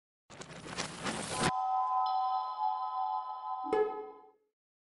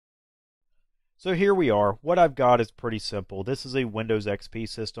So here we are. What I've got is pretty simple. This is a Windows XP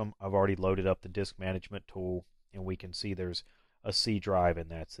system. I've already loaded up the disk management tool, and we can see there's a C drive, and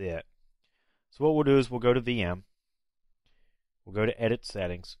that's it. So what we'll do is we'll go to VM. We'll go to Edit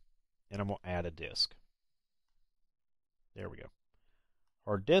Settings, and I'm going to add a disk. There we go.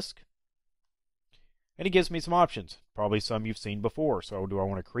 Hard disk. And it gives me some options, probably some you've seen before. So do I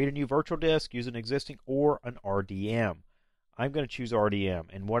want to create a new virtual disk, use an existing, or an RDM? I'm going to choose RDM,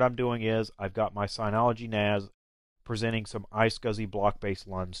 and what I'm doing is I've got my Synology NAS presenting some iSCSI block-based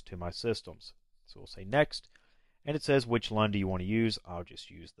LUNs to my systems. So we'll say Next, and it says which LUN do you want to use. I'll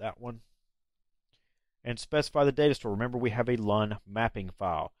just use that one. And specify the data store. Remember, we have a LUN mapping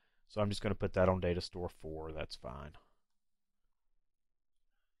file, so I'm just going to put that on data store 4. That's fine.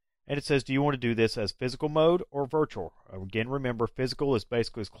 And it says, do you want to do this as physical mode or virtual? Again, remember, physical is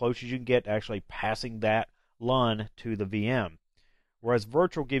basically as close as you can get to actually passing that LUN to the VM. Whereas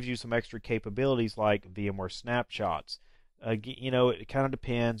virtual gives you some extra capabilities like VMware snapshots. It kind of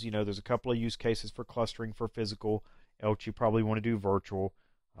depends. There's a couple of use cases for clustering for physical, else you probably want to do virtual.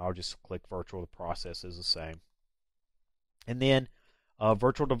 I'll just click virtual. The process is the same. And then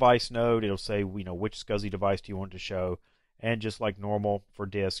virtual device node, it'll say, which SCSI device do you want to show. And just like normal for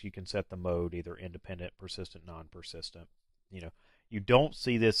disk, you can set the mode either independent, persistent, non-persistent. You don't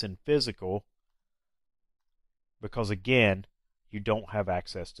see this in physical because, again, you don't have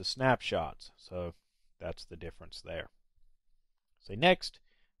access to snapshots. So that's the difference there. Say Next.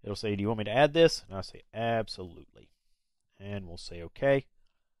 It'll say, do you want me to add this? And I say, absolutely. And we'll say OK.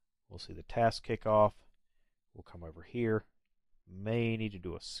 We'll see the task kick off. We'll come over here. May need to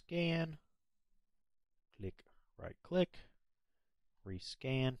do a scan. Click, right click.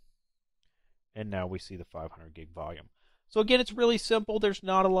 Rescan. And now we see the 500 gig volume. So again, it's really simple. There's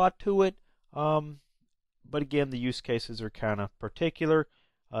not a lot to it. But again, the use cases are kind of particular.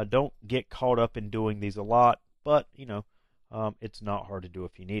 Don't get caught up in doing these a lot, but it's not hard to do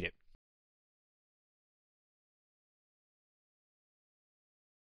if you need it.